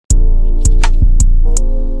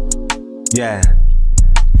Yeah,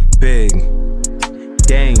 big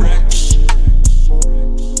gang.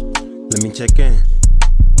 Let me check in.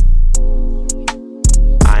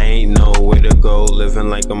 I ain't know where to go, living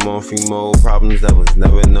like I'm on free mode. Problems that was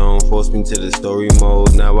never known forced me to the story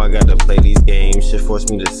mode. Now I gotta play these games, shit forced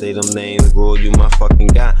me to say them names. Rule, you my fucking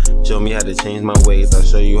guy, show me how to change my ways. I'll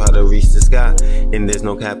show you how to reach the sky. And there's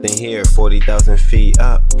no captain here, 40,000 feet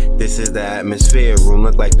up. This is the atmosphere, room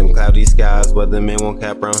look like them cloudy skies. But the men won't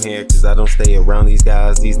cap around here, cause I don't stay around these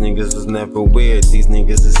guys. These niggas was never weird, these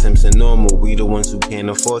niggas is Simpson normal. We the ones who can't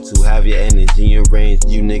afford to have your energy in range.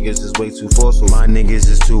 You niggas is way too forceful, my niggas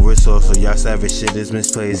is too resourceful. Y'all savage shit is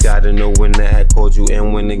misplaced. Gotta know when to act cordial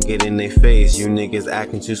and when to get in their face. You niggas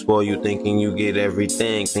acting too spoiled, you thinking you get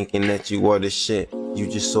everything, thinking that you are the shit. You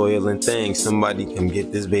just soiling things. Somebody come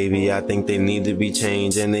get this baby, I think they need to be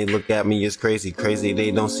changed. And they look at me as crazy,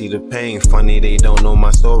 they don't see the pain. Funny, they don't know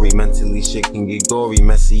my story. Mentally shit can get gory,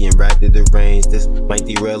 messy and rapid deranged. This might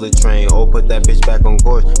derail a train, or put that bitch back on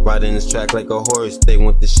course. Riding this track like a horse, they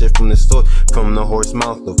want the shit from the source, from the horse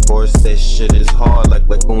mouth. Of course, that shit is hard like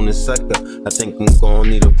Laguna Seca. I think I'm gonna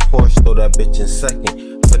need a Porsche, throw that bitch in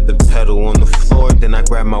second. Put the pedal on the floor, then I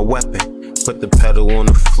grab my weapon. Put the pedal on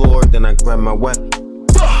the floor, then I grab my weapon.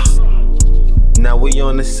 Now we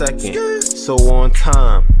on the second, so on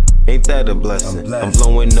time. Ain't that a blessing? I'm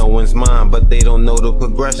blowing no one's mind, but they don't know the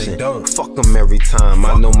progression. Fuck them every time,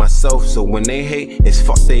 I know myself, so when they hate, it's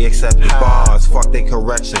fuck they accepted bars, fuck they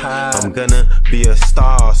correction. I'm gonna be a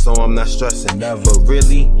star, so I'm not stressing. But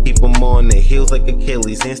really, keep them on their heels like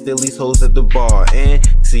Achilles, and still these hoes at the bar, and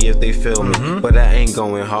see if they feel me. But I ain't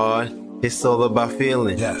going hard, it's all about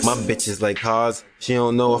feeling. My bitch is like cars, she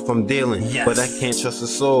don't know if I'm dealing. But I can't trust a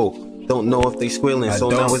soul, don't know if they squealing. So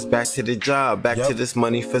now it's back to the job, back to this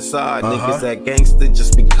money facade. Niggas that gangster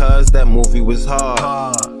just because that movie was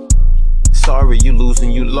hard. Sorry, you lose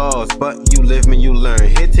and you lost, but you live and you learn.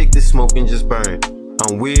 Here, take this smoke and just burn.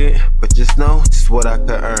 I'm weird, but just know just what I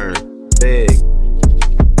could earn. Big.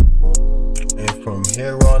 And from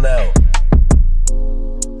here on out,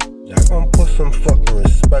 y'all gonna put some fucking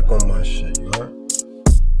respect on my shit, you heard?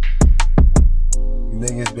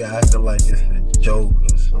 Niggas be acting like it's a joke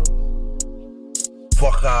or something.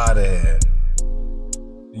 Fuck out of here.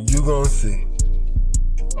 You gon' see.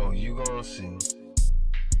 Oh, you gon' see.